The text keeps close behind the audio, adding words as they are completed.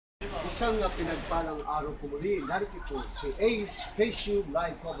Isang pinagpalang araw po muli, narito po si Ace Facebook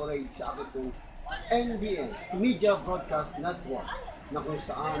Live Coverage sa ating pong NBN, Media Broadcast Network, na kung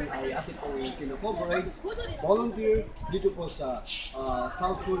saan ay ating pong kino-coverage, volunteer dito po sa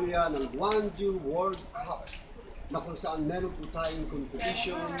South Korea ng Gwangju World Cup, na kung saan meron po tayong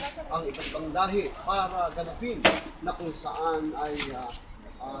competition ang iba't ibang lahi para ganapin, na kung saan ay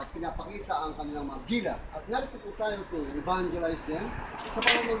pinapakita ang kanilang mga gilas. At narito po tayo to evangelize them sa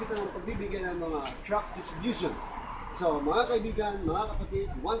pamamagitan ng pagbibigay ng mga tracts distribution. So mga kaibigan, mga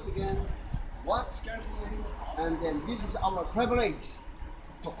kapatid, once again, watch carefully, and then this is our privilege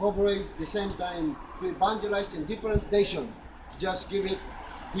to coverage the same time to evangelize in different nations. Just give it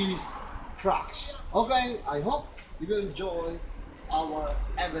these tracts. Okay, I hope you will enjoy our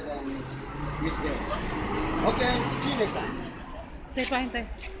evidence this day. Okay, see you next time. Tay, pahin tay.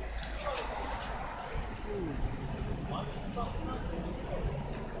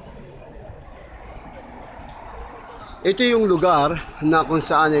 Ito yung lugar na kung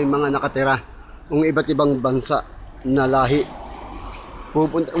saan ay mga nakatira ng iba't ibang bansa na lahi.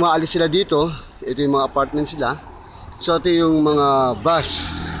 Umaalis sila dito. Ito yung mga apartment sila. So ito yung mga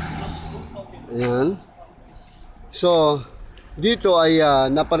bus. Ayan. So dito ay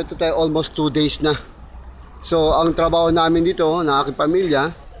naparito tayo almost 2 days na. So ang trabaho namin dito ng aking pamilya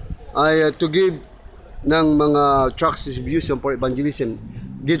ay to give ng mga tracts distribution for evangelism.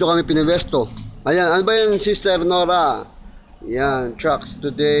 Dito kami pinwesto. Ayan, ano ba yan, Sister Nora? Yan, tracts,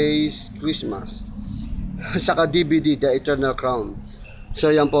 Today's Christmas. Saka DVD, The Eternal Crown.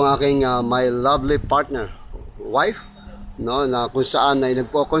 So yan po ang aking my lovely partner, wife, no, na kung saan ay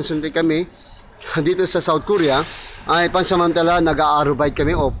nagpo-concentrate kami dito sa South Korea. Ay pansamantala nag-a-arbite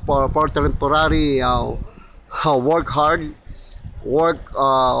kami o for temporary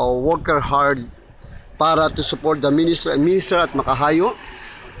worker hard para to support the minister at makahayo.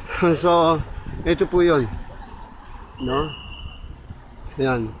 So ito po yun, no?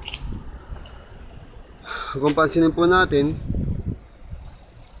 Yan, kung pansinin po natin,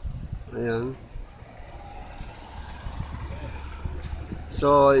 ayan.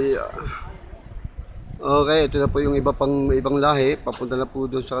 So okay, ito na po yung ibang lahi, papunta na po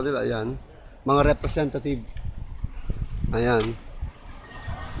doon sa kanila. Ayan, mga representative. Ayan,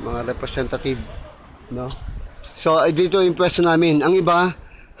 mga representative, no? So dito yung pwesto namin. Ang iba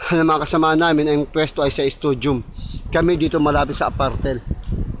na mga kasama namin, ang pwesto ay sa studium. Kami dito malapit sa apartel,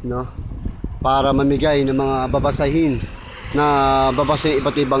 no? Para mamigay ng mga babasahin na babasahin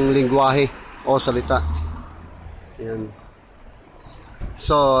iba't ibang lingwahe o salita. Ayan.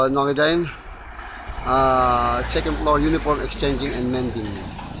 So nakita second floor, uniform exchanging and mending.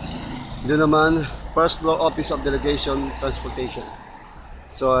 Doon naman, first floor, office of delegation, transportation.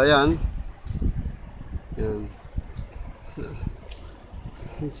 So ayan. Ayan.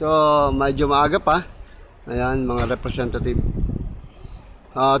 So medyo maaga pa. Ayan, mga representative.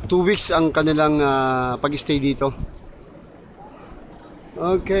 2 weeks ang kanilang pag-stay dito.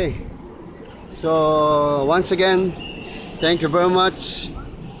 Okay. So once again, thank you very much.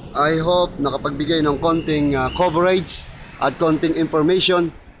 I hope nakapagbigay ng konting coverage at konting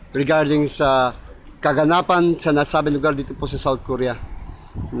information regarding sa kaganapan sa nasabing lugar dito po sa South Korea,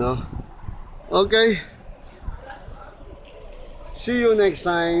 no? Okay. See you next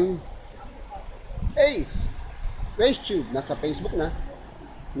time. Ace FaceTube, nasa Facebook na,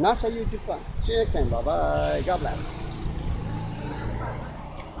 nasa YouTube pa. See you next time. Bye bye. God bless.